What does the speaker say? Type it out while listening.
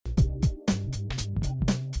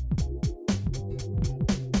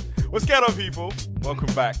What's going on, people?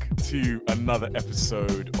 Welcome back to another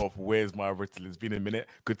episode of Where's My Riddle. It's been a minute.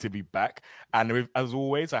 Good to be back. And as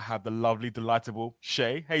always, I have the lovely, delightable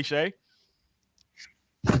Shay. Hey, Shay.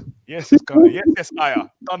 Yes, it's Ghana. Yes, Aya.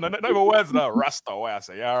 No more words now. Rasta, why I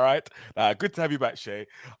say. Yeah, all right. Good to have you back, Shay.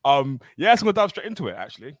 Yeah, so I'm gonna dive straight into it,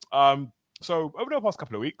 actually. So over the past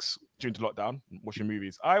couple of weeks, during the lockdown, watching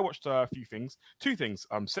movies, I watched a few things. Two things.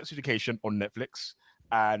 Sex Education on Netflix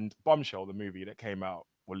and Bombshell, the movie that came out,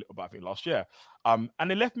 well, about, I think, last year. And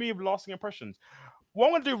they left me with lasting impressions. What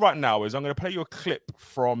I'm going to do right now is I'm going to play you a clip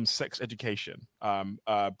from Sex Education, kind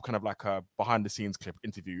of like a behind the scenes clip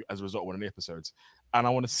interview as a result of one of the episodes. And I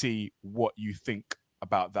want to see what you think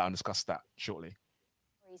about that and discuss that shortly.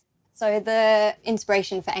 So the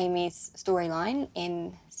inspiration for Amy's storyline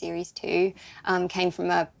in series 2 came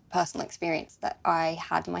from a personal experience that I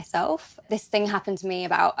had myself. This thing happened to me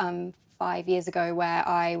about 5 years ago where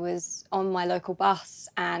I was on my local bus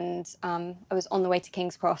and I was on the way to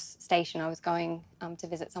King's Cross station. I was going to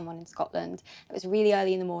visit someone in Scotland. It was really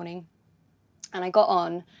early in the morning and I got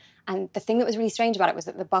on, and the thing that was really strange about it was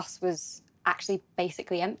that the bus was actually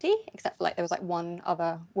basically empty, except for there was one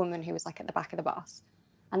other woman who was at the back of the bus.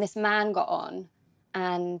 And this man got on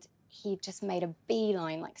and he just made a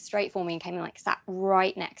beeline straight for me and came and sat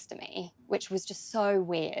right next to me, which was just so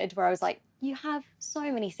weird, where I was like, you have so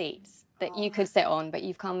many seats that you could sit on, but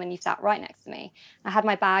you've come and you've sat right next to me. I had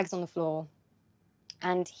my bags on the floor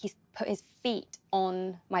and he put his feet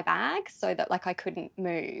on my bags so that I couldn't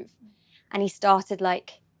move. And he started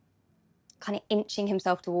kind of inching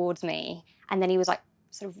himself towards me. And then he was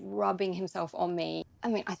sort of rubbing himself on me. I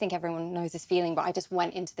mean, I think everyone knows this feeling, but I just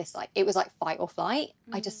went into this, it was fight or flight.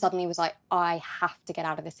 I just suddenly was I have to get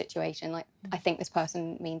out of this situation. I think this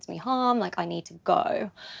person means me harm. I need to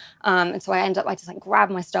go. And so I just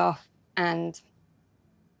grabbed my stuff and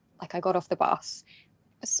I got off the bus.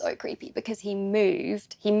 It was so creepy because he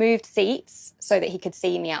moved seats so that he could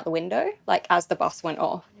see me out the window, as the bus went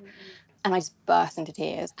off. And I just burst into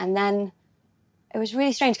tears. And then it was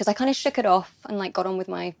really strange because I kind of shook it off and got on with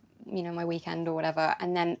my, my weekend or whatever.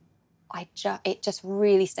 And then it just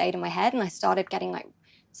really stayed in my head, and I started getting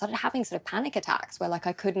started having sort of panic attacks where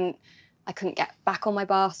I couldn't get back on my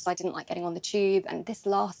bus. I didn't like getting on the tube, and this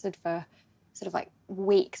lasted for sort of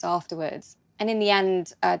weeks afterwards. And in the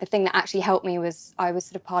end, the thing that actually helped me was I was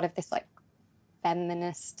sort of part of this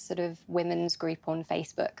feminist sort of women's group on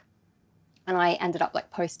Facebook, and I ended up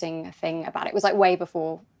posting a thing about it. It was way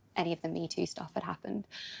before any of the Me Too stuff had happened.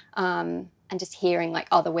 And just hearing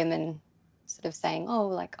other women sort of saying,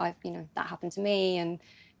 oh, I've, that happened to me, and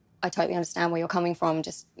I totally understand where you're coming from,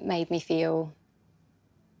 just made me feel,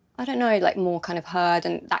 I don't know, more kind of heard.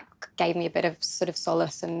 And that gave me a bit of sort of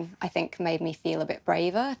solace, and I think made me feel a bit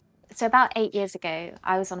braver. So about 8 years ago,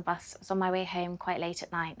 I was on a bus. I was on my way home quite late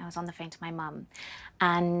at night, and I was on the phone to my mum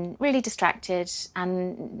and really distracted,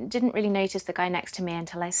 and didn't really notice the guy next to me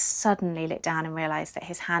until I suddenly looked down and realised that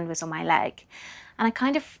his hand was on my leg. And I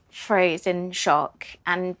kind of froze in shock,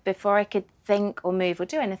 and before I could think or move or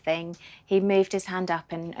do anything, he moved his hand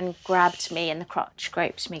up and grabbed me in the crotch,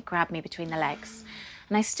 grabbed me between the legs.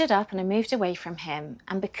 And I stood up and I moved away from him.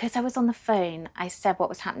 And because I was on the phone, I said what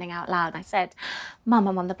was happening out loud. I said, Mum,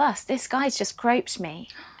 I'm on the bus. This guy's just groped me.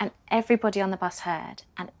 And everybody on the bus heard,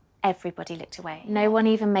 and everybody looked away. No one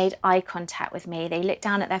even made eye contact with me. They looked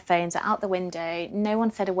down at their phones or out the window. No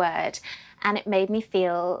one said a word. And it made me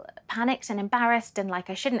feel panicked and embarrassed and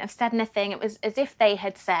I shouldn't have said anything. It was as if they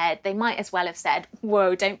had said, they might as well have said,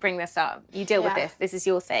 whoa, don't bring this up. You deal with this. This is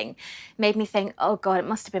your thing. It made me think, oh God, it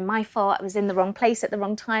must have been my fault. I was in the wrong place at the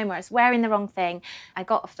wrong time, or I was wearing the wrong thing. I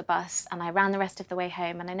got off the bus and I ran the rest of the way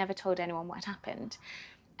home, and I never told anyone what had happened.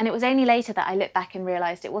 And it was only later that I looked back and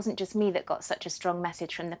realised it wasn't just me that got such a strong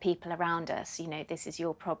message from the people around us. This is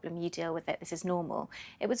your problem, you deal with it, this is normal.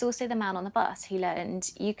 It was also the man on the bus. He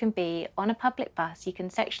learned you can be on a public bus, you can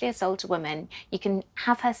sexually assault a woman, you can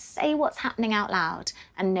have her say what's happening out loud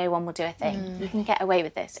and no one will do a thing. You can get away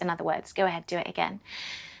with this. In other words, go ahead, do it again.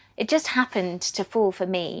 It just happened to fall for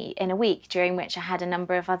me in a week during which I had a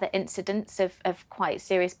number of other incidents of quite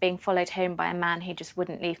serious being followed home by a man who just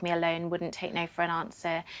wouldn't leave me alone, wouldn't take no for an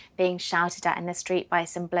answer, being shouted at in the street by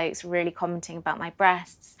some blokes really commenting about my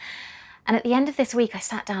breasts. And at the end of this week, I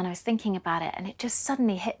sat down, I was thinking about it, and it just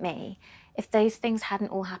suddenly hit me. If those things hadn't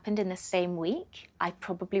all happened in the same week, I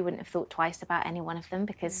probably wouldn't have thought twice about any one of them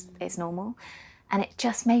because it's normal. And it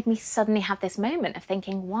just made me suddenly have this moment of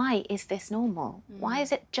thinking, why is this normal? Why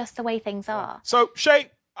is it just the way things are? So,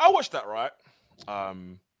 Shay, I watched that, right?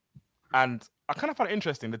 And I kind of found it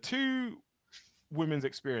interesting. The two women's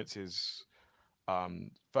experiences,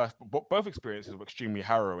 both experiences were extremely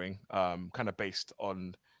harrowing, kind of based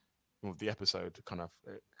on of the episode kind of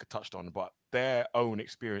touched on, but their own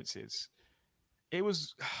experiences. It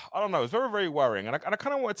was, I don't know, it was very, very worrying, and I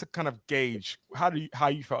kind of wanted to kind of gauge how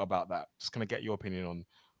you felt about that. Just kind of get your opinion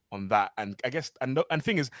on that, and I guess and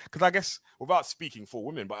thing is, because I guess without speaking for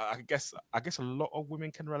women, but I guess a lot of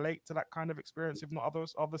women can relate to that kind of experience, if not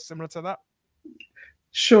others similar to that.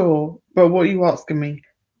 Sure, but what are you asking me?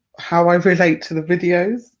 How I relate to the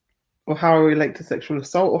videos, or how I relate to sexual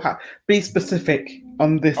assault, or how? Be specific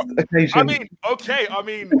on this occasion. I mean,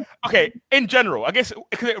 okay. In general, I guess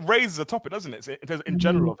because it raises a topic, doesn't it? In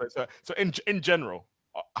general, so in general,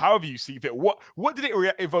 however you see fit. What did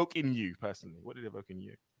it evoke in you personally? What did it evoke in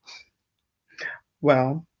you?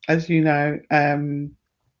 Well, as you know,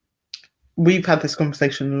 we've had this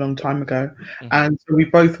conversation a long time ago, and so we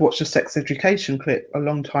both watched a sex education clip a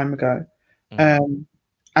long time ago,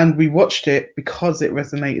 and we watched it because it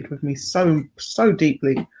resonated with me so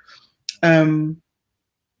deeply.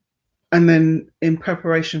 And then in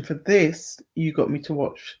preparation for this, you got me to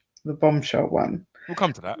watch the Bombshell one. We'll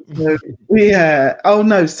come to that. So, yeah. Oh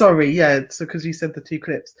no, sorry. Yeah. So because you said the two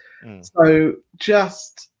clips, so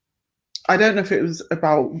I don't know if it was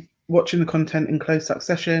about watching the content in close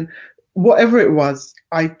succession, whatever it was.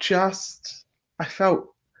 I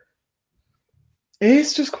felt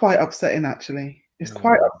it's just quite upsetting. Actually, it's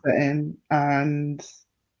quite upsetting, and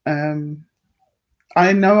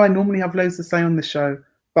I know I normally have loads to say on the show,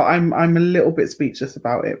 but I'm a little bit speechless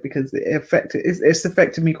about it because it's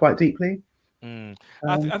affected me quite deeply.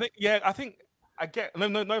 I think I get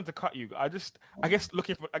no to cut you. I guess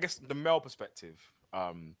looking for the male perspective,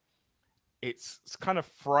 it's kind of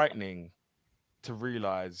frightening to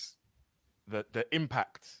realize that the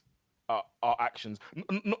impact our actions,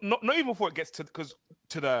 not even before it gets to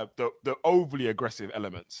the overly aggressive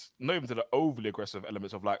elements, not even to the overly aggressive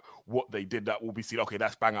elements of like what they did that will be seen, okay,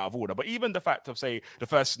 that's bang out of order. But even the fact of, say, the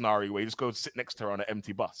first scenario where you just go sit next to her on an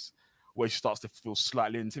empty bus, where she starts to feel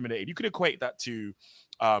slightly intimidated, you could equate that to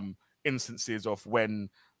instances of when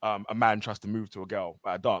a man tries to move to a girl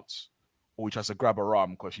at a dance, or he tries to grab her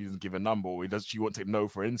arm because she doesn't give a number, or she won't take no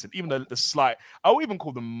for instance. Even the slight, I won't even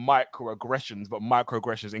call them microaggressions, but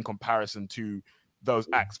microaggressions in comparison to those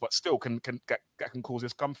acts, but still can cause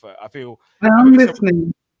discomfort. I am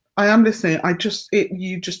listening.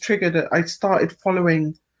 You just triggered it. I started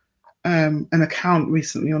following an account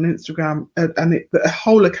recently on Instagram, and the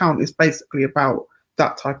whole account is basically about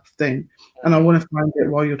that type of thing. And I want to find it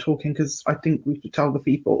while you're talking because I think we should tell the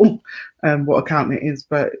people what account it is.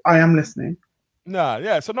 But I am listening.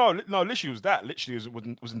 So literally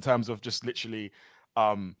was in terms of just literally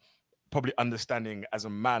probably understanding as a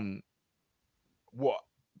man what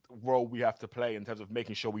role we have to play in terms of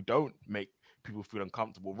making sure we don't make people feel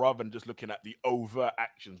uncomfortable, rather than just looking at the overt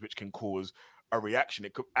actions which can cause a reaction.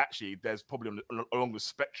 It could actually, there's probably along the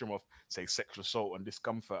spectrum of, say, sexual assault and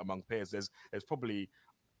discomfort among peers, there's probably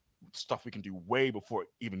stuff we can do way before it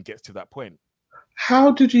even gets to that point.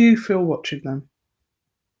 How did you feel watching them?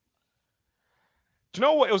 Do you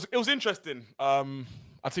know what? It was interesting. I'll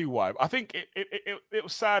tell you why. I think it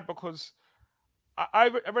was sad because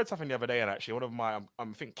I read something the other day, and actually one of my I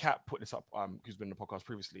think Kat put this up, who's been on the podcast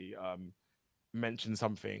previously, mentioned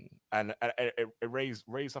something, and it raised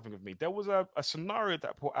something with me. There was a scenario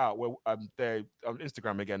that put out where they on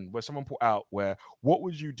Instagram again, where someone put out where, what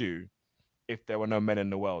would you do if there were no men in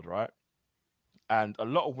the world, right? And a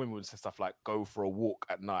lot of women would say stuff like go for a walk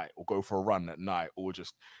at night, or go for a run at night, or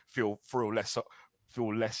just feel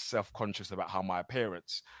less self-conscious about how my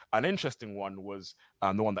appearance. An interesting one was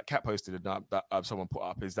the one that Kat posted that someone put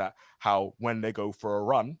up, is that how when they go for a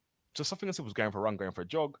run, just something as simple as going for a run, going for a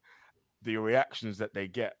jog, the reactions that they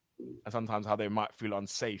get, and sometimes how they might feel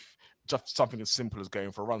unsafe, just something as simple as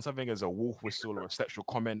going for a run, something as a wolf whistle or a sexual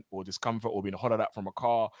comment or discomfort, or being hollered at from a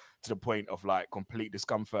car to the point of like complete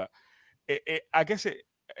discomfort. I guess it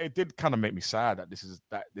did kind of make me sad that this is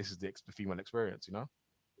the female experience, you know?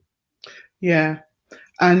 Yeah.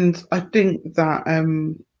 And I think that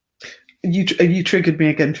you triggered me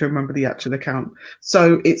again to remember the actual account.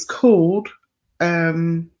 So it's called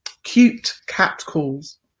Cute Cat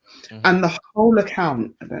Calls. And the whole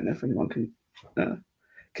account, I don't know if anyone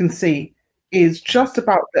can see, is just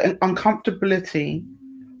about the uncomfortability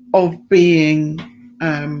of being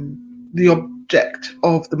the object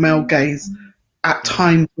of the male gaze at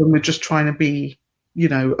times when we're just trying to be, you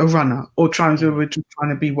know, a runner, or times when we're just trying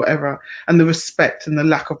to be whatever, and the respect and the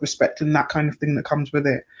lack of respect and that kind of thing that comes with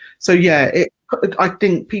it. So yeah, I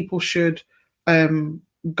think people should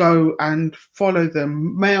go and follow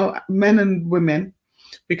them, men and women,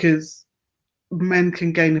 because men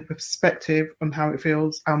can gain a perspective on how it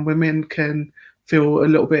feels, and women can feel a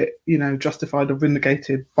little bit, justified or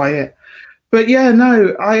vindicated by it. But yeah,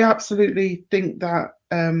 no, I absolutely think that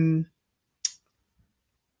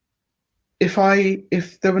if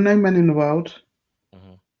there were no men in the world,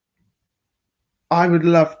 I would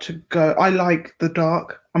love to go. I like the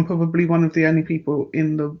dark. I'm probably one of the only people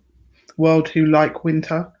in the world who like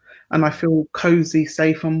winter, and I feel cozy,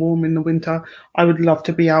 safe and warm in the winter. I would love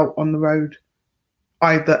to be out on the road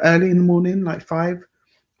either early in the morning, like 5,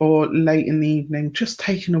 or late in the evening, just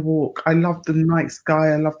taking a walk. I love the night sky.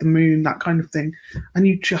 I love the moon, that kind of thing. And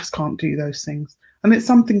you just can't do those things. And it's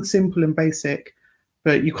something simple and basic,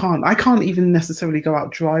 but I can't even necessarily go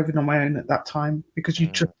out driving on my own at that time because you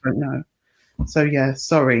just don't know. So yeah,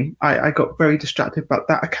 sorry, I got very distracted, but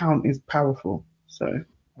that account is powerful. So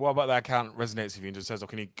what about that account resonates with you and just says, oh,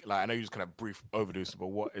 can you, like, I know you just kind of brief overdo, but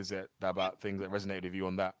what is it about things that resonated with you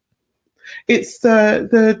on that? It's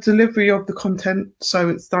the delivery of the content, so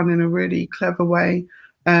it's done in a really clever way.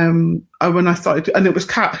 When I started, and it was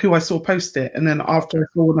Kat who I saw post it, and then after I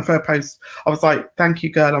saw one of her posts, I was like, "Thank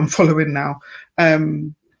you, girl, I'm following now."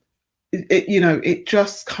 It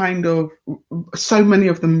just kind of, so many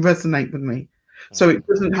of them resonate with me. So it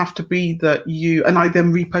doesn't have to be that and I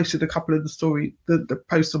then reposted a couple of the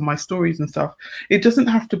posts on my stories and stuff. It doesn't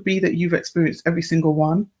have to be that you've experienced every single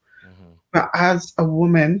one, but as a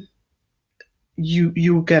woman,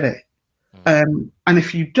 you'll get it. And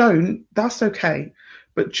if you don't, that's okay.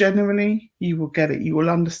 But generally, you will get it. You will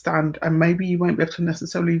understand, and maybe you won't be able to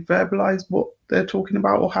necessarily verbalize what they're talking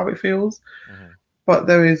about or how it feels. But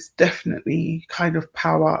there is definitely kind of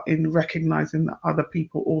power in recognizing that other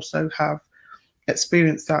people also have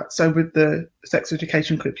experienced that. So with the sex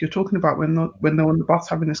education clip you're talking about, when they're on the bus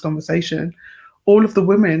having this conversation, all of the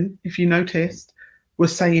women, if you noticed, were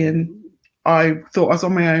saying, I thought I was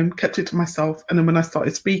on my own, kept it to myself. And then when I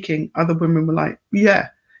started speaking, other women were like, yeah,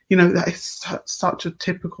 that is such a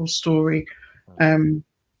typical story. Yeah. And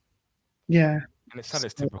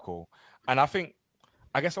it's typical. And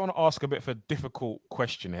I guess I want to ask a bit of a difficult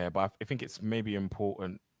question here, but I think it's maybe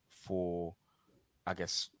important for, I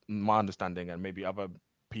guess, my understanding and maybe other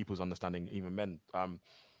people's understanding, even men.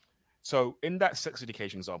 So in that sex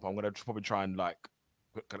education example, I'm going to probably try and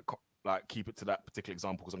keep it to that particular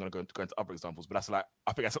example because I'm going to go into other examples. But I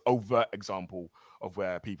think that's an overt example of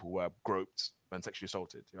where people were groped and sexually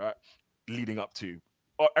assaulted, right? Leading up to,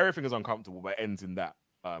 everything is uncomfortable, but it ends in that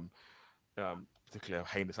particular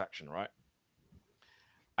heinous action, right?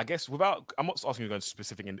 I guess I'm not asking you to go into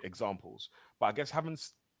specific examples, but I guess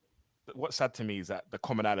what's sad to me is that the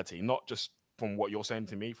commonality, not just from what you're saying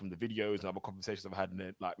to me, from the videos and other conversations I've had in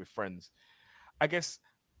it, like with friends, I guess,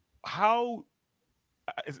 how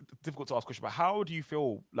it's difficult to ask a question, but how do you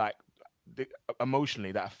feel like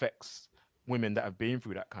emotionally that affects women that have been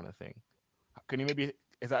through that kind of thing? Can you maybe,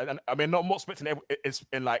 I'm not expecting it's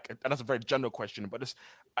in like, and that's a very general question, but just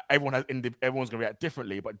everyone's going to react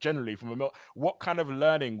differently. But generally, from what kind of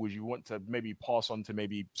learning would you want to maybe pass on to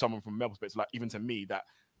maybe someone from a male perspective, like even to me, that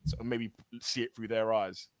sort of maybe see it through their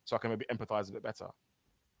eyes, so I can maybe empathize a bit better?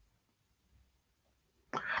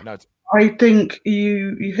 I think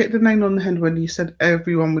you hit the nail on the head when you said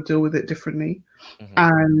everyone would deal with it differently,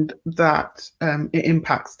 and that it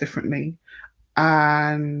impacts differently,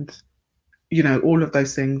 and all of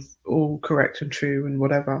those things, all correct and true and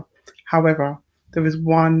whatever. However, there is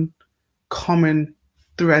one common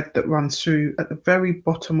thread that runs through at the very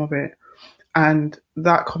bottom of it, and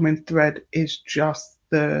that common thread is just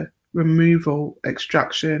the removal,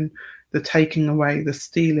 extraction, the taking away, the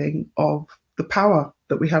stealing of the power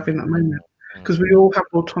that we have in that moment. Because we all have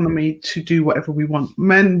autonomy to do whatever we want.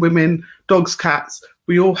 Men, women, dogs, cats,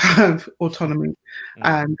 we all have autonomy.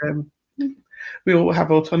 And we all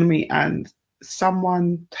have autonomy, and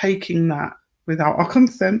someone taking that without our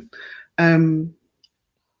consent,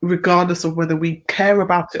 regardless of whether we care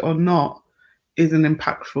about it or not, is an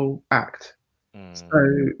impactful act. So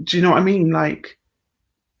do you know what I mean? Like,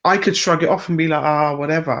 I could shrug it off and be like,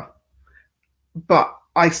 whatever. But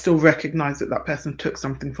I still recognize that person took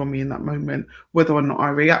something from me in that moment. Whether or not I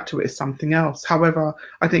react to it is something else. However,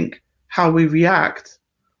 I think how we react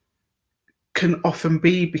can often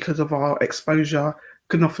be because of our exposure,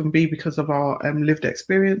 can often be because of our lived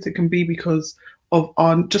experience. It can be because of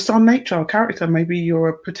our nature, our character. Maybe you're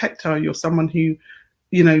a protector. You're someone who,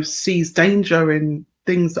 sees danger in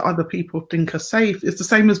things that other people think are safe. It's the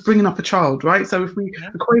same as bringing up a child, right? So if we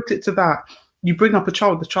equate it to that, you bring up a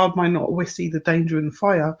child, the child might not always see the danger in the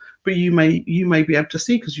fire, but you may be able to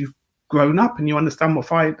see because you've grown up and you understand what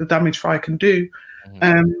the damage fire can do.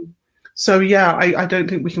 So yeah, I don't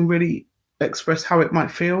think we can really express how it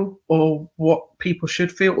might feel or what people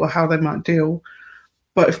should feel or how they might deal.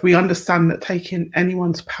 But if we understand that taking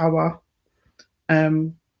anyone's power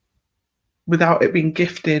without it being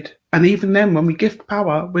gifted, and even then when we gift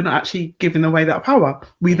power, we're not actually giving away that power.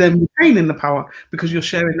 We then retain in the power because you're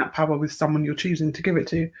sharing that power with someone you're choosing to give it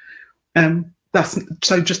to. That's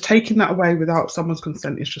so just taking that away without someone's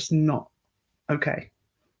consent is just not okay.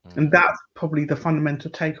 And that's probably the fundamental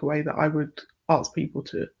takeaway that I would ask people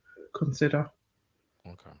to consider.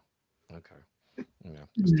 Okay. Yeah.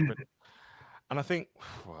 And I think,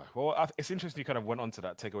 well, it's interesting you kind of went on to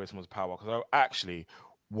that, take away someone's power, because actually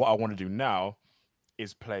what I want to do now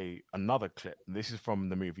is play another clip. This is from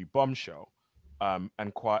the movie Bombshell,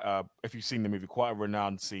 and quite, if you've seen the movie, quite a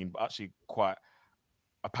renowned scene, but actually quite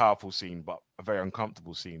a powerful scene, but a very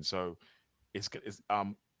uncomfortable scene. So it's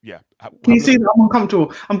yeah. Can you see that I'm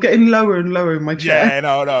uncomfortable? I'm getting lower and lower in my chair. Yeah,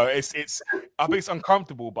 no. It's I think it's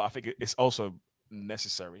uncomfortable, but I think it's also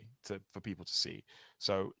necessary for people to see.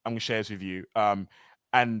 So I'm gonna share this with you.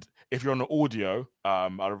 And if you're on the audio,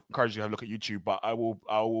 I'd encourage you to have a look at YouTube, but I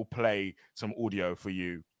will play some audio for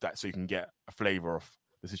you so you can get a flavor of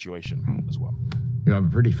the situation as well. You have a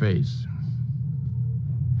pretty face.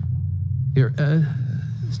 Here,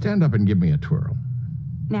 stand up and give me a twirl.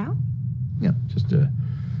 Now? Yeah, just a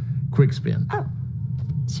quick spin. Oh,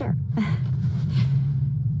 sure.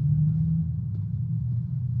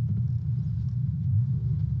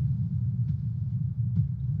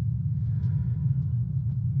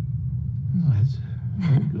 That's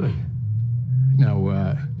good.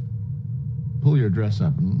 Now, pull your dress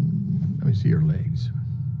up and let me see your legs.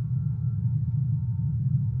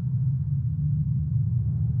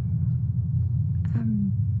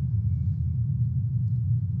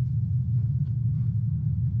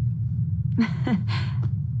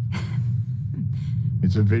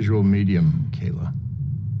 It's a visual medium, Kayla.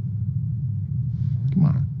 Come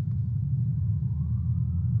on.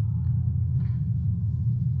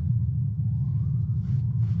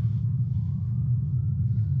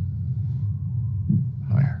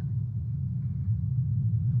 Higher.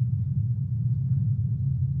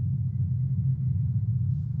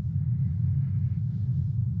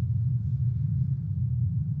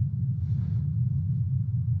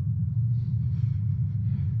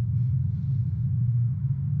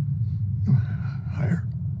 Higher.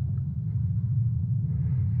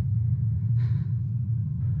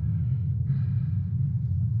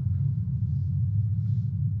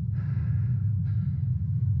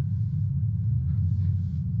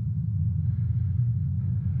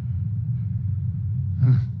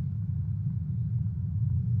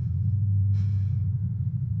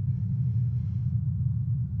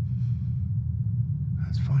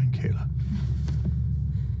 That's fine, Kayla.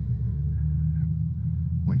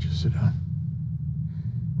 Why don't you sit down?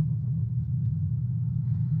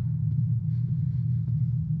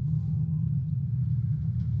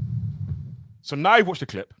 So now you've watched the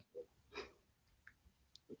clip.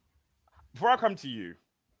 Before I come to you,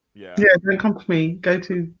 yeah, don't come to me. Go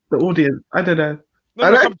to the audience. I don't know.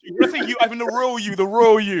 No, come to you. Let's say you, I mean the real you, the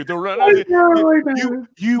real you, I know.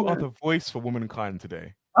 You are the voice for womankind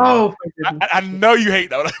today. Oh, I know you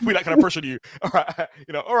hate that. We like kind of pressure you. All right,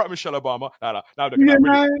 all right, Michelle Obama. No,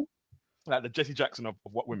 like the Jesse Jackson of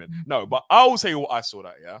what women. No, but I will say what I saw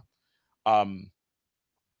that. Yeah,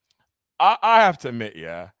 I have to admit,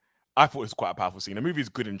 I thought it was quite a powerful scene. The movie is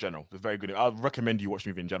good in general. It's very good. I'd recommend you watch the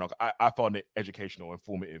movie in general. I found it educational,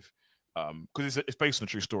 informative, because it's based on a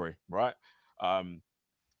true story, right?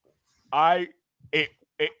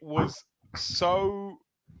 It was so,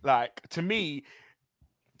 like, to me,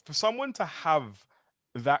 for someone to have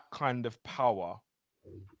that kind of power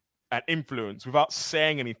and influence without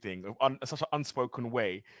saying anything in such an unspoken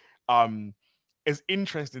way, is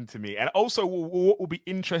interesting to me. And also what will be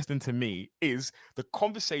interesting to me is the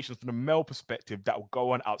conversations from the male perspective that will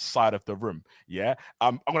go on outside of the room. Yeah.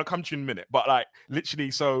 I'm gonna come to you in a minute, but like literally,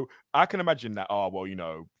 so I can imagine that, oh well,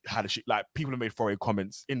 how does she, like, people have made throwaway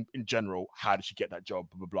comments in general, how did she get that job,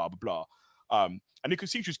 blah blah blah blah. And you can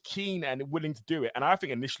see she was keen and willing to do it. And I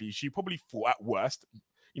think initially she probably thought at worst,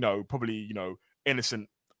 probably, innocent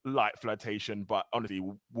light flirtation, but honestly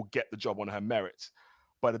will get the job on her merits.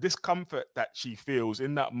 But the discomfort that she feels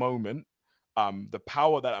in that moment, the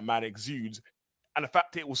power that a man exudes, and the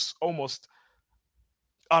fact that it was almost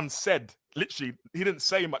unsaid. Literally, he didn't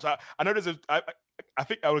say much. I know I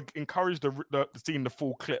think I would encourage the seeing the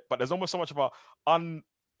full clip, but there's almost so much of a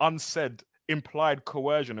unsaid, implied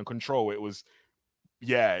coercion and control. It was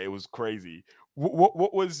crazy.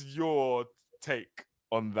 What was your take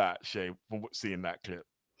on that, Shay, from seeing that clip?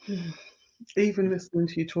 Even listening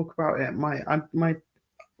to you talk about it, my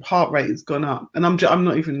heart rate has gone up, and I'm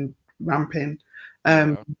not even ramping.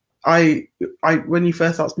 I when you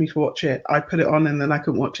first asked me to watch it, I put it on and then I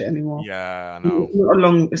couldn't watch it anymore. Yeah, I know.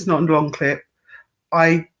 It's not a long clip.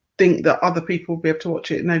 I think that other people will be able to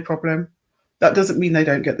watch it, no problem. That doesn't mean they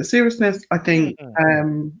don't get the seriousness. I think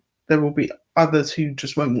there will be others who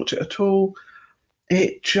just won't watch it at all.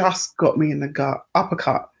 It just got me in the gut,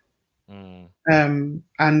 uppercut. And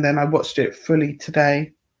then I watched it fully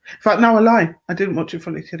today. In fact, no, I lie. I didn't watch it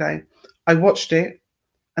fully today. I watched it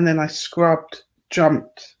and then I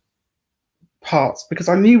jumped parts because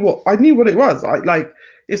I knew what it was.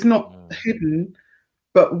 It's not hidden,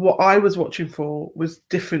 but what I was watching for was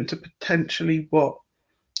different to potentially what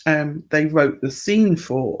they wrote the scene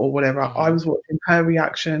for or whatever. I was watching her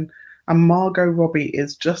reaction, and Margot Robbie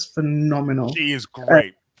is just phenomenal. She is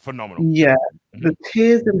great. Phenomenal. Yeah. The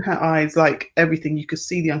tears in her eyes, like everything. You could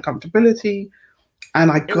see the uncomfortability,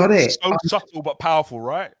 and I got it. So subtle but powerful,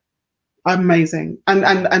 right? Amazing.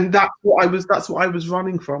 And that's what I was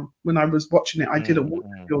running from when I was watching it. I didn't want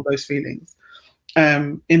to feel those feelings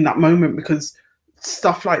in that moment because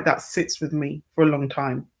stuff like that sits with me for a long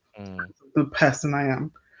time. The person I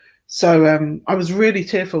am. So I was really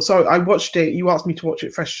tearful. So I watched it. You asked me to watch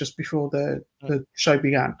it fresh just before the show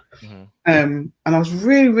began. And I was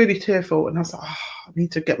really, really tearful. And I was like, I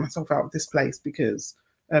need to get myself out of this place because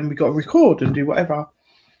we got to record and do whatever.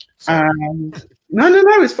 And no,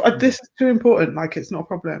 this is too important. Like, it's not a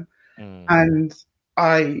problem. And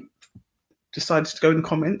I decided to go in the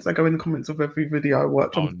comments. I go in the comments of every video I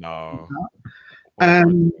worked on. No.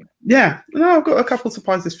 Yeah, no, I've got a couple of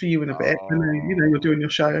surprises for you in a bit. I know, you're doing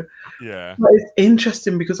your show. Yeah, but it's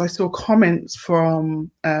interesting because I saw comments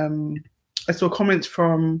from the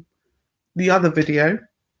other video,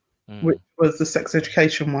 which was the sex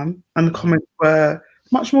education one, and the comments were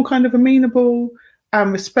much more kind of amenable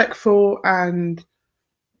and respectful, and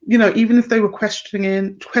even if they were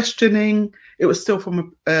questioning, it was still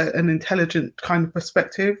from an intelligent kind of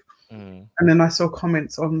perspective. And then I saw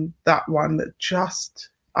comments on that one that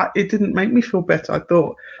it didn't make me feel better. I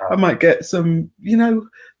thought I might get some,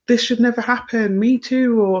 this should never happen, me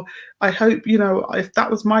too, or I hope, if that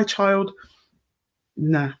was my child.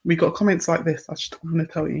 No, we got comments like this. I just want to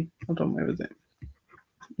tell you. Hold on, where was it?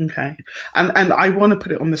 Okay. And I want to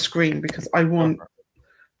put it on the screen because I want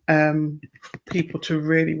people to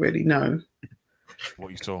really, really know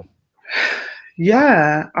what you saw.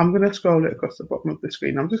 Yeah, I'm going to scroll it across the bottom of the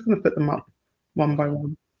screen. I'm just going to put them up one by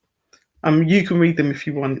one. You can read them if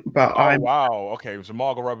you want, but wow. Okay, so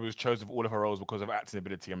Margot Robbie was chosen for all of her roles because of acting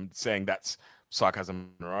ability. I'm saying that's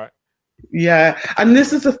sarcasm, right? Yeah, and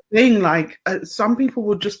this is the thing. Like, some people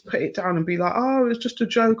will just put it down and be like, "Oh, it's just a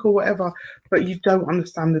joke" or whatever. But you don't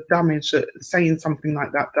understand the damage that saying something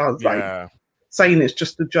like that does. Yeah. Like saying it's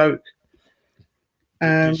just a joke.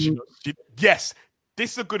 Yes.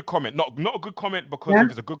 This is a good comment. Not a good comment because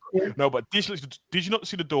it's a good no, but did you not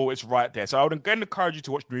see the door? It's right there. So I would again encourage you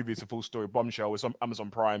to watch the movie. It's a full story. Bombshell. It's on Amazon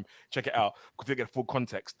Prime. Check it out because you get full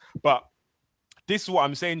context. But this is what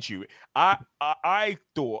I'm saying to you. I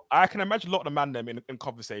thought I can imagine a lot of the man them in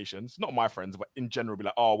conversations, not my friends, but in general, be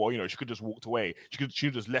like, oh well, she could just walked away. She could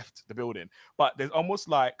just left the building. But there's almost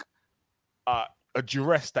like a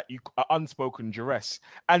duress unspoken duress.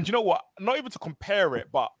 And you know what? Not even to compare it,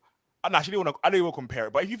 but I don't want to compare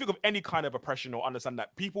it, but if you think of any kind of oppression or understand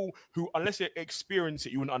that, people who, unless you experience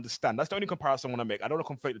it, you wouldn't understand. That's the only comparison I want to make. I don't want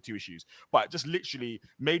to conflate the two issues, but just literally,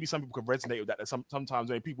 maybe some people could resonate with that. That sometimes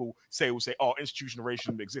when people will say, oh, institutional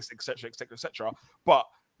racism exists, etc., etc., etc. But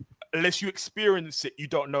unless you experience it, you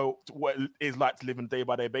don't know what it is like to live on a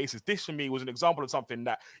day-by-day basis. This, for me, was an example of something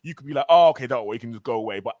that you could be like, oh, okay, don't worry, you can just go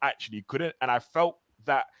away, but actually you couldn't. And I felt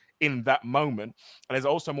that in that moment. And there's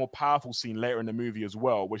also a more powerful scene later in the movie as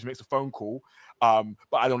well, which makes a phone call. But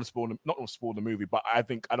I don't want to spoil the movie, but I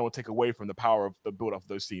think I don't want to take away from the power of the build up of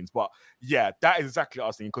those scenes. But yeah, that is exactly what I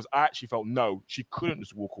was thinking, because I actually felt no, she couldn't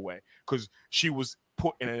just walk away because she was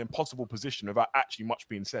put in an impossible position without actually much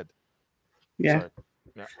being said. Yeah. So,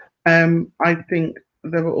 yeah. I think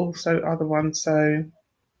there were also other ones. So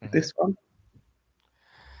this one.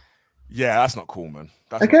 Yeah, that's not cool, man.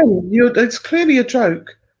 That's again, cool. It's clearly a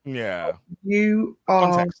joke. Yeah. You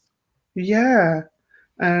are. Context. Yeah.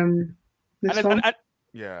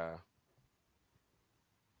 Yeah.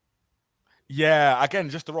 Yeah. Again,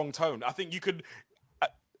 just the wrong tone. I think you could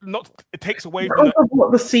it takes away from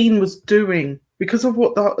what the scene was doing, because of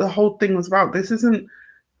what the whole thing was about. This isn't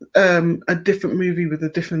a different movie with a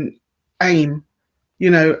different aim.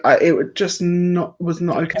 It would just was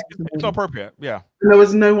not okay. It's not appropriate. Yeah. And there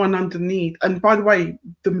was no one underneath. And by the way,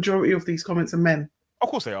 the majority of these comments are men. Of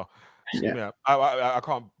course they are. Yeah. I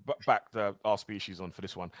can't back our species on for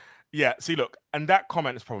this one. Yeah. See, look, and that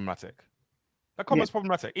comment is problematic. That comment's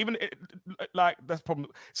problematic. Even like that's problem.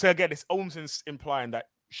 So again, it's almost implying that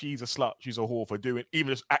she's a slut, she's a whore for doing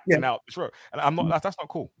even just acting out this role. And I'm not. That's not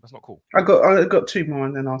cool. That's not cool. I got 2 more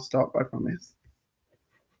and then I'll stop. I promise.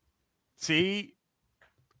 See,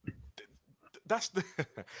 that's the.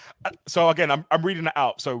 So again, I'm reading it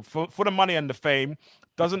out. So for the money and the fame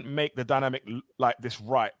doesn't make the dynamic like this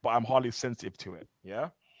right, but I'm hardly sensitive to it. Yeah.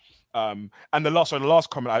 And the last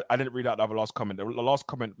comment, I didn't read out the other last comment. The last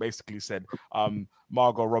comment basically said,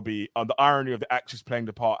 Margot Robbie, the irony of the actress playing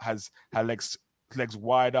the part has her legs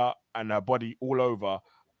wider and her body all over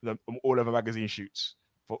magazine shoots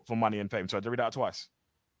for money and fame. So I had to read that out twice.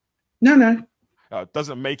 No.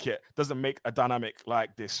 Doesn't make a dynamic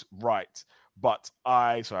like this right. But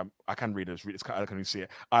I can read this. I can see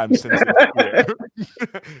it. I'm sensitive to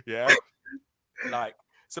it. Yeah. Like,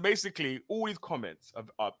 so basically all these comments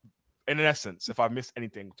are in essence, if I missed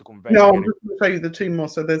anything to convey. No, I'm just going to show you the 2 more.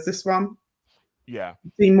 So there's this one. Yeah.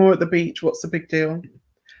 Seymour at the beach. What's the big deal?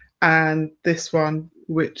 And this one,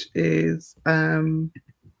 which is, I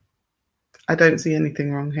don't see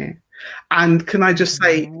anything wrong here. And can I just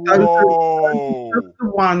say, those are the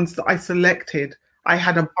ones that I selected. I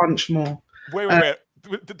had a bunch more. Wait.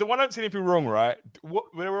 The one I don't see anything wrong, right? What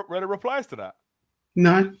were the replies to that?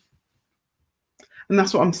 No. And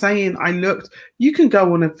that's what I'm saying. You can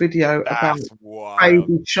go on a video about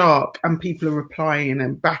Baby Shark and people are replying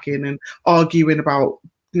and backing and arguing about,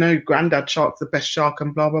 Grandad Shark's the best shark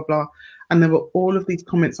and blah, blah, blah. And there were all of these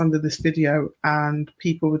comments under this video and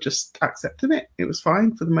people were just accepting it. It was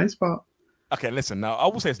fine for the most part. Okay, listen, now I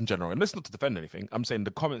will say this in general, and this is not to defend anything. I'm saying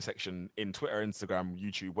the comment section in Twitter, Instagram,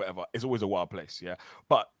 YouTube, whatever, is always a wild place, yeah?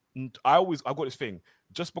 But I've got this thing,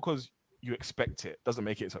 just because you expect it doesn't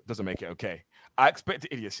make it okay. I expected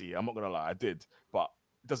idiocy. I'm not gonna lie, I did, but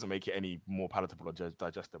it doesn't make it any more palatable or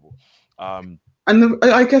digestible.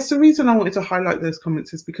 I guess the reason I wanted to highlight those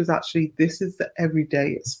comments is because actually this is the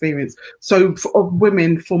everyday experience. So of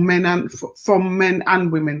women, from men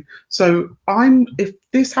and women. So if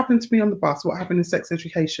this happened to me on the bus, what happened in sex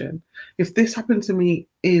education? If this happened to me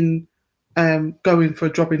in going for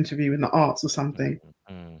a job interview in the arts or something.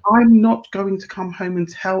 I'm not going to come home and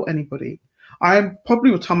tell anybody. I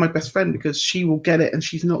probably will tell my best friend because she will get it and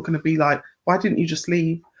she's not going to be like, why didn't you just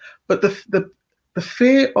leave? But the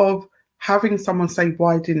fear of having someone say,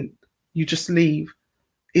 why didn't you just leave,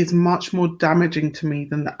 is much more damaging to me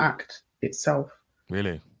than the act itself.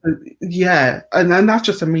 Really? Yeah. And that's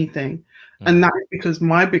just a me thing. And that is because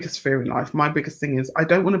my biggest fear in life, my biggest thing is I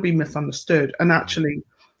don't want to be misunderstood. And actually,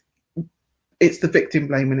 it's the victim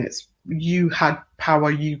blaming. It's you had power,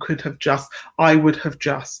 you could have just, I would have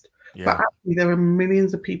just. Yeah. But actually, there are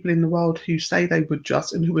millions of people in the world who say they would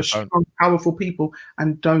just and who are strong, powerful people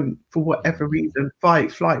and don't for whatever reason,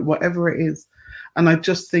 fight, flight, whatever it is. And I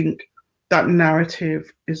just think that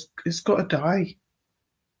narrative it's got to die.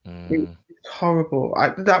 It's horrible.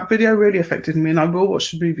 That video really affected me, and I will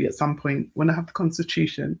watch the movie at some point when I have the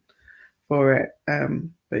Constitution for it.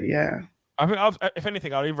 But yeah. I think, if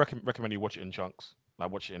anything, I'd even recommend you watch it in chunks. Like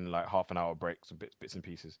watch it in like half an hour breaks and bits and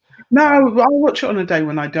pieces. No, I'll watch it on a day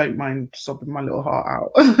when I don't mind sobbing my little heart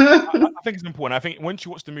out. I think it's important. I think once you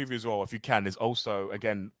watch the movie as well, if you can, there's also,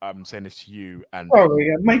 again, I'm saying this to you. And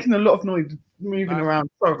sorry, I'm making a lot of noise moving around.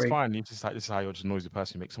 Sorry. It's fine. This is how you're just a noisy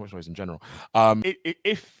person. You make so much noise in general.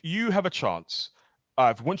 If you have a chance,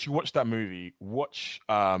 once you watch that movie, watch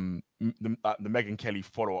the Megyn Kelly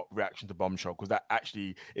follow-up reaction to Bombshell, because that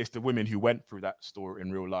actually is the women who went through that story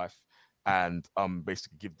in real life and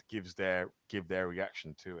basically give their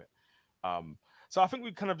reaction to it. So I think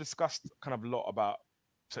we kind of discussed kind of a lot about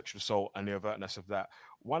sexual assault and the overtness of that.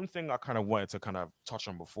 One thing I kind of wanted to kind of touch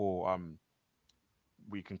on before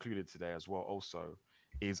we concluded today as well also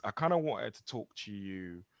is I kind of wanted to talk to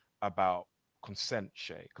you about consent,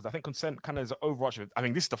 Shay, because I think consent kind of is an overarching. I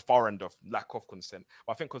mean, this is the far end of lack of consent,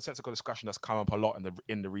 but I think consent's a discussion that's come up a lot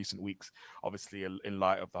in the recent weeks, obviously in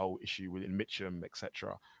light of the whole issue with Mitchum,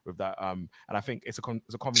 etc. With that, and I think it's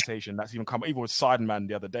a conversation that's even come even with Sideman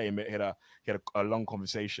the other day. He had a long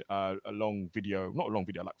conversation, a long video, not a long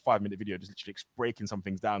video, like 5-minute video, just literally breaking some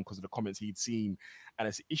things down because of the comments he'd seen, and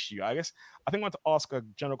it's an issue. I think I want to ask a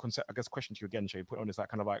general consent, question to you again, Shay. Put on this like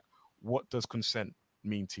kind of like, what does consent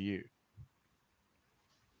mean to you?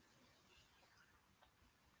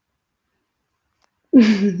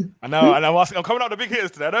 I know, and I'm coming out the big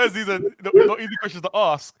hitters today. I know these are not easy questions to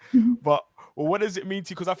ask, but what does it mean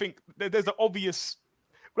to you? Because I think there's an obvious,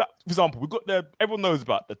 for example, everyone knows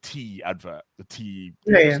about the tea advert, the tea.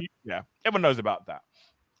 Yeah, everyone knows about that.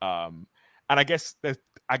 And I guess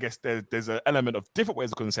there's an element of different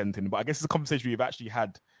ways of consenting, but I guess it's a conversation we've actually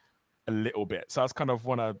had a little bit. So I just kind of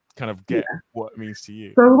want to kind of get what it means to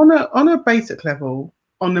you. So on a basic level,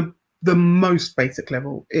 on the most basic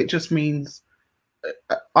level, it just means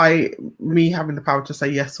me having the power to say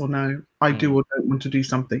yes or no, I do or don't want to do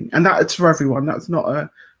something, and that's for everyone. That's not a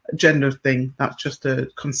gender thing. That's just a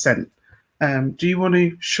consent. Do you want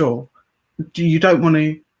to? Sure. Do you don't want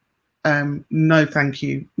to? No, thank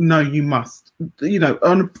you. No, you must. You know,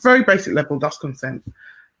 on a very basic level, that's consent.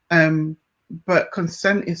 But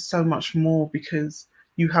consent is so much more because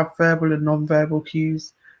you have verbal and non-verbal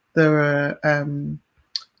cues. There are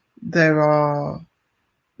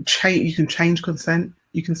you can change consent.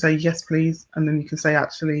 You can say yes, please, and then you can say,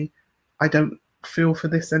 actually, I don't feel for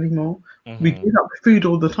this anymore. We do that with food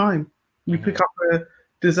all the time. We pick up a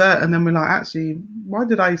dessert and then we're like, actually, why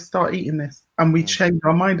did I start eating this? And we change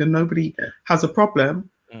our mind, and nobody has a problem.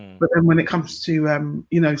 But then when it comes to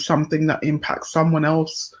something that impacts someone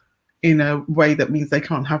else in a way that means they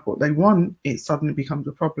can't have what they want, it suddenly becomes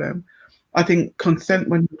a problem. I think consent,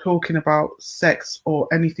 when you're talking about sex or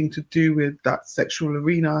anything to do with that sexual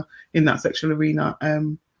arena,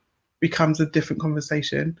 becomes a different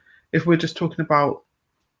conversation. If we're just talking about,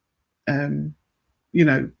 going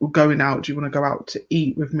out, do you want to go out to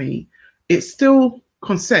eat with me? It's still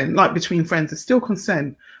consent, like between friends, it's still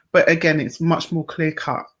consent. But again, it's much more clear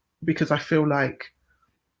cut because I feel like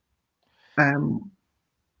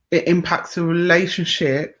it impacts a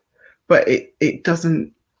relationship, but it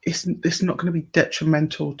doesn't. It's not going to be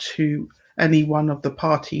detrimental to any one of the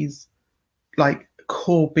parties, like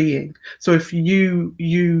core being. So if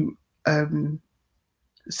you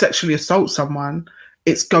sexually assault someone,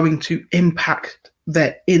 it's going to impact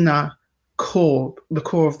their inner core, the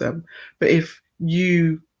core of them. But if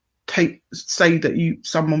you say that you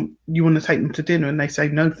want to take them to dinner and they say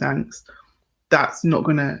no thanks, that's not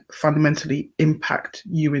going to fundamentally impact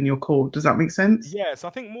you in your core. Does that make sense? Yes, I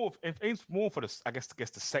think more. It's more for the, I guess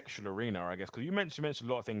the sexual arena. I guess because you mentioned a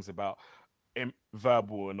lot of things about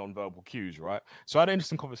verbal and non-verbal cues, right? So I had an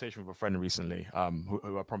interesting conversation with a friend recently,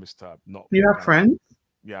 who I promised to not. You have friends?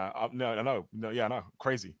 Yeah, no,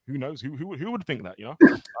 crazy. Who knows? Who would think that?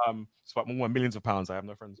 It's about more millions of pounds. I have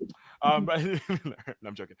no friends. But no,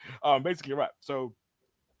 I'm joking. Basically, right. So,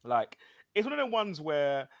 like, it's one of the ones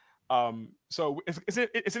where. So it's an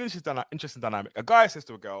interesting dynamic. A guy says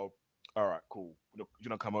to a girl, "All right, cool. You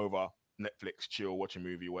come over, Netflix, chill, watch a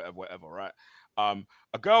movie, whatever, right?" A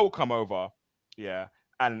girl will come over, yeah,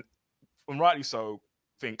 and rightly so,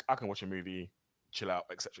 think I can watch a movie, chill out,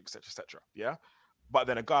 etc., yeah. But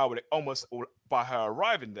then a guy would almost, by her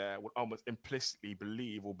arriving there, would almost implicitly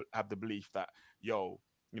believe or have the belief that,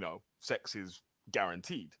 sex is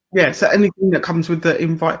guaranteed. Yeah, so anything that comes with the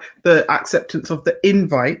invite, the acceptance of the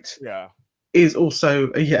invite, is also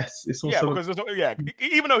a yes. It's also because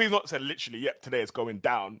even though he's not said literally, yep, today it's going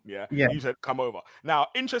down. Yeah, you said come over. Now,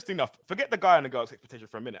 interesting enough, forget the guy and the girl's expectation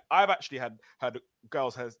for a minute. I've actually had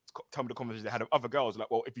girls tell me the conversation they had with other girls, like,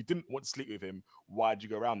 well, if you didn't want to sleep with him, why'd you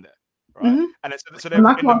go around there? Right? And that's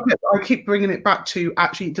why I keep bringing it back to,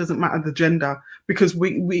 actually, it doesn't matter the gender, because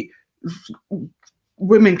we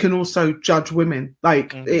women can also judge women,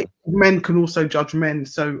 like men can also judge men.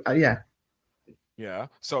 So yeah,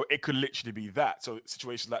 so it could literally be that. So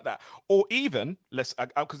situations like that, or even less,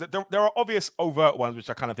 because there are obvious overt ones which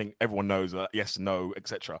I kind of think everyone knows, yes, no,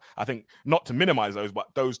 etc. I think not to minimize those, but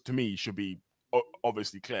those to me should be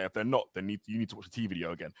obviously clear. If they're not, then you need to watch the TV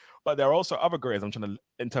video again. But there are also other grays. I'm trying to,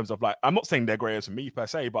 in terms of, like, I'm not saying they're grey for me per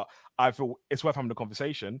se, but I feel it's worth having a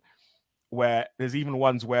conversation where there's even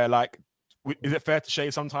ones where, like, is it fair to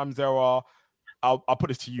say sometimes there are, I'll put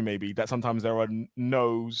this to you maybe, that sometimes there are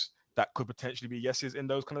no's that could potentially be yeses in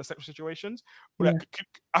those kind of sexual situations? But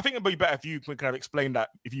I think it'd be better if you can kind of explain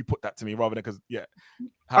that, if you put that to me, rather than, because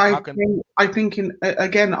I think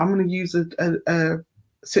again, I'm going to use a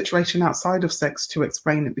situation outside of sex to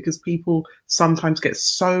explain it, because people sometimes get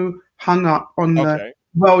so hung up on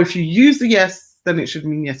if you use the yes, then it should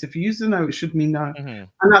mean yes. If you use the no, it should mean no. And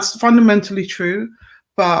that's fundamentally true.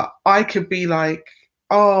 But I could be like,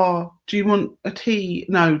 oh, do you want a tea?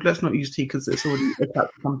 No, let's not use tea because it's already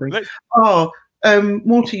attached to something.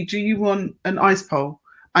 Morty, do you want an ice pole?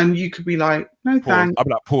 And you could be like, no, thanks. I'll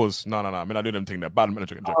be like, pause. No. I mean, I do them thing that bad. I'm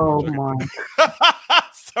joking. My.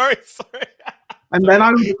 Sorry. And then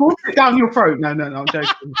I would force it down your throat. No, I'm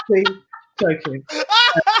joking. See? Joking.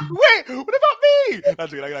 Wait, what about me? Go.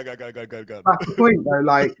 That's the point, though.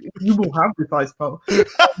 Like, you will have this ice pole.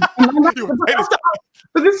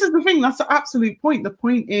 But this is the thing. That's the absolute point. The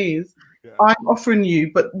point is, I'm offering you,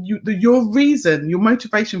 but your reason, your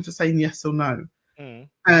motivation for saying yes or no,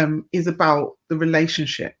 is about the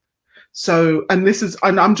relationship. So, and this is,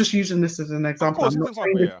 and I'm just using this as an example. course, I'm it's not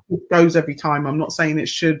an saying example, it goes every time. I'm not saying it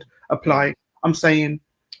should apply. I'm saying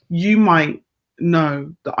you might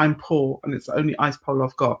know that I'm poor and it's the only ice pole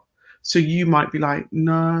I've got. So you might be like,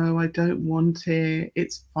 no, I don't want it.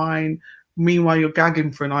 It's fine. Meanwhile, you're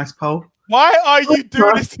gagging for an ice pole. Why are you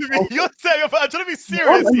doing this to me? You're saying, I'm trying to be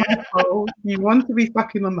serious You want here. an ice pole. You want to be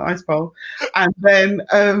fucking on the ice pole. And then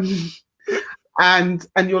and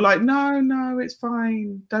you're like, no, it's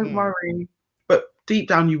fine. Don't worry. But deep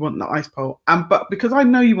down you want the ice pole. But because I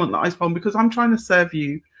know you want the ice pole, because I'm trying to serve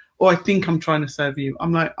you, or I think I'm trying to serve you,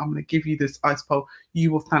 I'm like, I'm gonna give you this ice pole.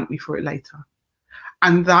 You will thank me for it later.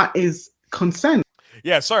 And that is consent.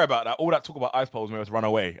 Yeah, sorry about that. All that talk about ice poles made us run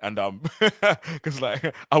away. And because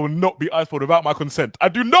like I will not be ice poled without my consent. I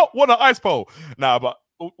do not want an ice pole. Nah, but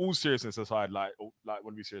all seriousness aside, like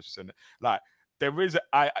when we serious, like there is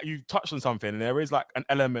you touched on something, and there is like an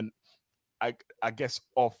element, I guess,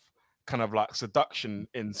 of kind of like seduction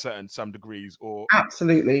in some degrees, or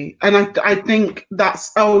absolutely. And I think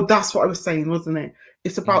that's what I was saying, wasn't it?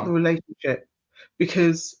 It's about the relationship,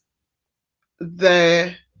 because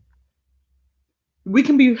we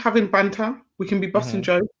can be having banter, we can be busting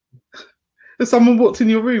jokes. If someone walked in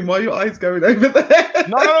your room, why are your eyes going over there?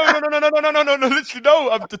 No, literally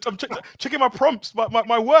no. I'm checking my prompts,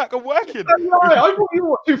 my work. I'm working. Right. I thought you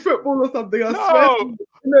were watching football or something. I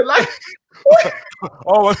swear. Like,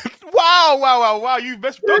 oh wow! You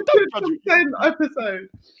best don't episode.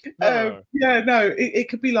 It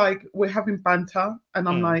could be like we're having banter, and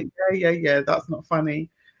I'm like, yeah, that's not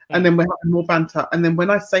funny. And then we're having more banter, and then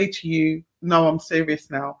when I say to you, no, I'm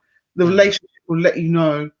serious now, the relationship will let you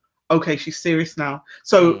know, okay, she's serious now.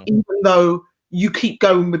 So even though you keep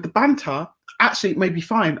going with the banter, actually it may be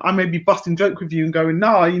fine. I may be busting joke with you and going,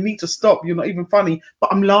 no, you need to stop. You're not even funny,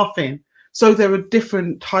 but I'm laughing. So there are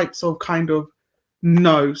different types of kind of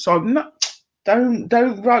no. So I'm not, don't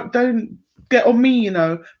get on me,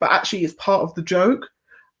 but actually it's part of the joke.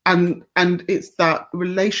 And it's that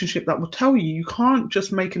relationship that will tell you. You can't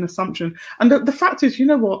just make an assumption. And the fact is, you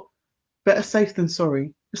know what? Better safe than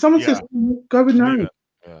sorry. If someone says, go with no.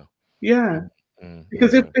 Yeah.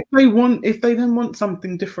 Because if they then want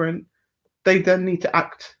something different, they then need to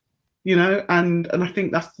act, and I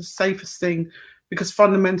think that's the safest thing, because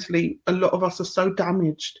fundamentally a lot of us are so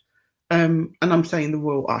damaged. And I'm saying the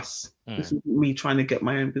real us. This isn't me trying to get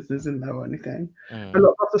my own business in there or anything. A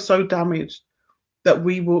lot of us are so damaged that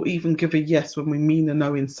we will even give a yes when we mean a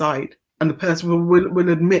no inside. And the person will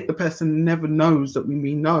admit the person never knows that we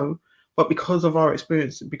mean no. But because of our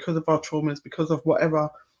experience, because of our traumas, because of whatever,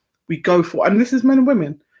 we go for, and this is men and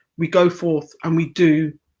women, we go forth and we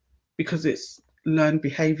do because it's learned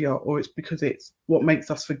behavior, or it's because it's what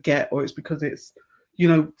makes us forget, or it's because it's,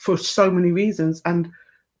 for so many reasons. And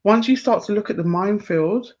once you start to look at the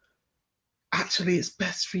minefield, actually it's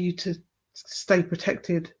best for you to stay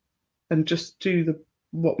protected and just do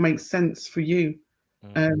what makes sense for you.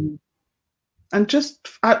 And just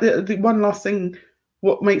the one last thing,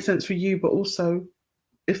 what makes sense for you, but also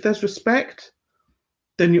if there's respect,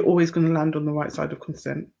 then you're always going to land on the right side of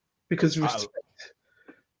consent, because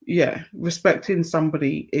respecting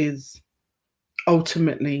somebody is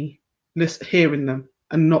ultimately hearing them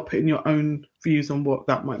and not putting your own views on what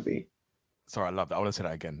that might be. Sorry, I love that. I want to say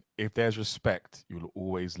that again. If there's respect, you'll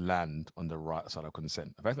always land on the right side of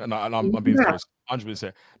consent. And I'm being serious,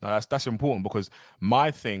 100%. No, that's important, because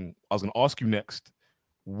my thing, I was going to ask you next,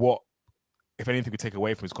 what, if anything, we take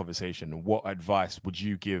away from this conversation, what advice would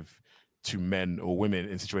you give to men or women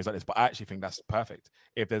in situations like this? But I actually think that's perfect.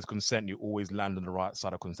 If there's consent, you always land on the right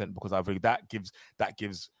side of consent, because I think that gives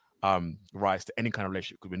rise to any kind of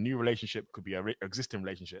relationship. Could be a new relationship, could be an existing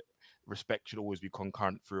relationship. Respect should always be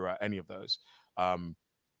concurrent throughout any of those. And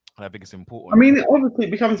I think it's important. I mean, obviously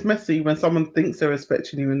it becomes messy when someone thinks they're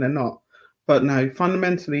respecting you and they're not. But no,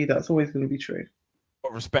 fundamentally, that's always going to be true.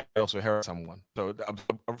 But respect also hearing someone. So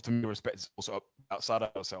to me, respect is also outside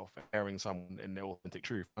of yourself, hearing someone in their authentic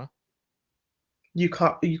truth. Huh? You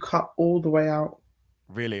cut all the way out.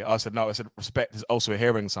 Really? I said respect is also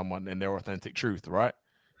hearing someone in their authentic truth, right?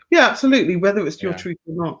 Yeah, absolutely. Whether it's your truth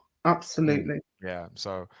or not. Absolutely. Yeah.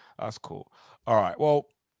 So that's cool. All right. Well,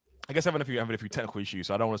 I guess having a few technical issues,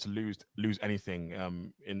 so I don't want us to lose anything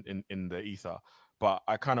in the ether. But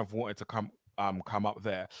I kind of wanted to come up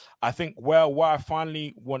there. I think where I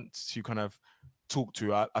finally want to kind of talk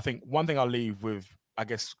to, I think one thing I'll leave with, I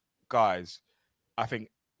guess, guys, I think,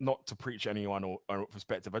 not to preach anyone or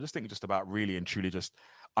perspective, I just think just about really and truly just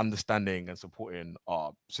understanding and supporting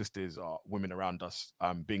our sisters, our women around us,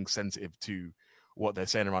 being sensitive to what they're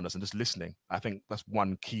saying around us and just listening. I think that's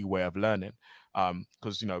one key way of learning,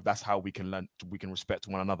 because that's how we can learn. We can respect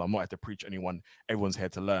one another. I'm not here to preach anyone. Everyone's here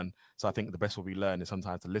to learn. So I think the best way we learn is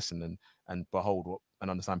sometimes to listen and behold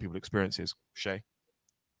and understand people's experiences. Shay.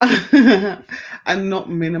 And not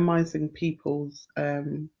minimizing people's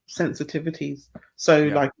sensitivities. So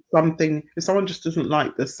like if someone just doesn't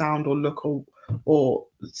like the sound or look or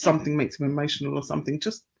something makes them emotional or something,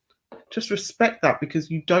 just respect that, because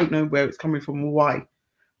you don't know where it's coming from or why.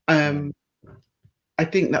 I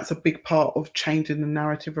think that's a big part of changing the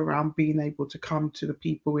narrative around being able to come to the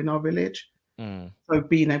people in our village. So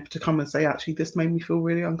being able to come and say, actually, this made me feel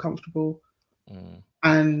really uncomfortable.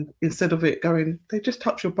 And instead of it going, they just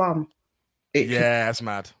touch your bum. That's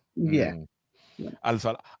mad. Yeah. And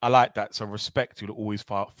so I like that. So respect, you'll always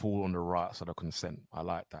fall on the right side of consent. I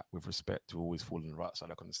like that. With respect, you always fall on the right side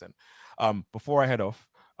of consent. Before I head off,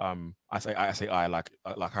 I say I like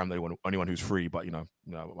I'm the only one who's free, but I don't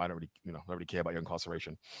really care about your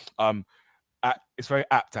incarceration. It's very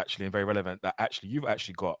apt actually and very relevant that actually you've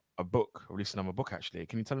actually got a book, releasing a book actually.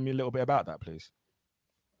 Can you tell me a little bit about that, please?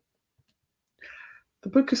 The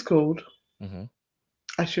book is called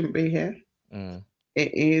I Shouldn't Be Here.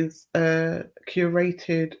 It is a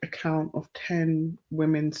curated account of 10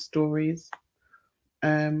 women's stories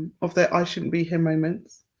of their I shouldn't be here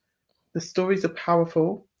moments. The stories are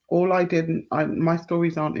powerful. All I did, my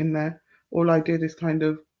stories aren't in there. All I did is kind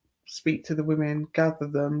of speak to the women, gather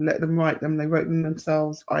them, let them write them. They wrote them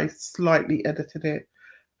themselves. I slightly edited it,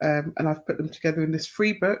 and I've put them together in this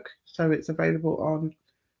free book. So it's available on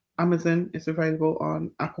Amazon, it's available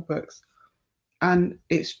on Apple Books, and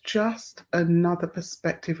it's just another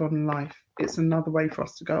perspective on life. It's another way for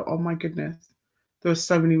us to go, oh my goodness, there are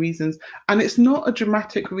so many reasons. And it's not a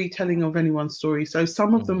dramatic retelling of anyone's story. So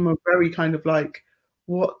some of them are very kind of like,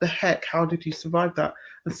 what the heck, how did you survive that?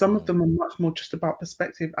 And some of them are much more just about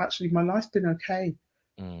perspective. Actually, my life's been okay.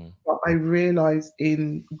 But I realize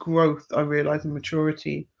in growth, I realize in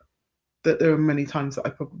maturity, that there are many times that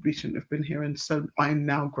I probably shouldn't have been here. And so I'm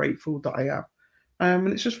now grateful that I am.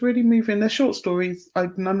 And it's just really moving. They're short stories.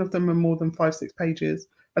 None of them are more than 5-6 pages.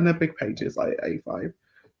 And they're big pages, like A5.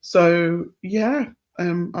 So, yeah,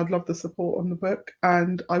 I'd love the support on the book.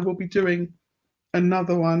 And I will be doing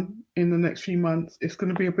another one in the next few months. It's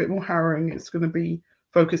going to be a bit more harrowing. It's going to be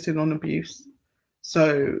focusing on abuse.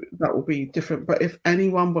 So that will be different. But if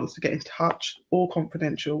anyone wants to get in touch or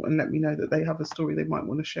confidential and let me know that they have a story they might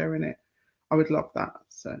want to share in it, I would love that.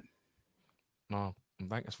 So, no,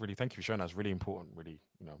 thank you for sharing. That's really important. Really,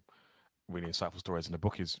 really insightful stories. And the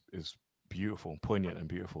book is beautiful, poignant, and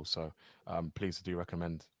beautiful. So, please do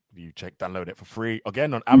recommend you download it for free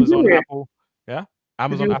again on Amazon, Apple. Yeah,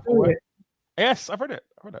 Amazon, Apple. Yes, I've read it.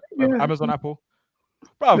 Yeah. Amazon, Apple.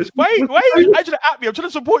 Bro, why are you trying to at me? I'm trying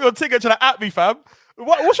to support your ticket, trying to at me, fam.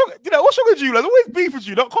 What's wrong with you? There's always beef with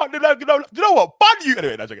you. You know what? Ban you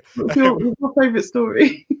anyway. That's okay. What's your favorite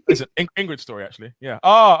story? Listen, Ingrid's story actually. Yeah.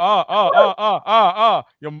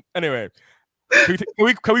 Anyway,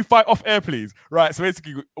 can we fight off air, please? Right. So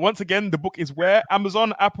basically, once again, the book is where?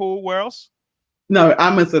 Amazon, Apple, where else? No,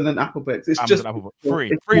 Amazon and Apple Books. It's Amazon, just Apple Books.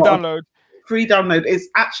 Free download. Free download. It's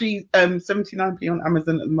actually 79p on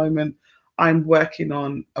Amazon at the moment. I'm working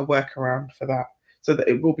on a workaround for that so that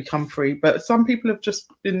it will become free. But some people have just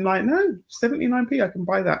been like, no, 79p, I can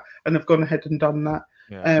buy that. And I've gone ahead and done that.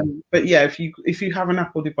 Yeah. But yeah, if you have an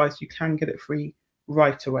Apple device, you can get it free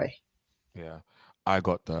right away. Yeah. I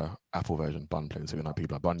got the Apple version, bun playing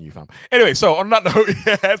 79p, like bun you, fam. Anyway, so on that note,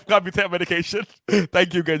 it's got to be take medication.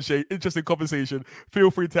 Thank you again, Shay. Interesting conversation.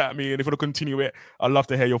 Feel free to at me, and if you want to continue it, I'd love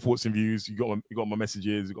to hear your thoughts and views. You got my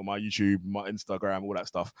messages, you got my YouTube, my Instagram, all that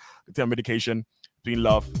stuff. Take medication, be in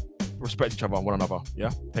love, respect each other and one another.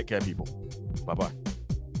 Yeah, take care, people. Bye bye.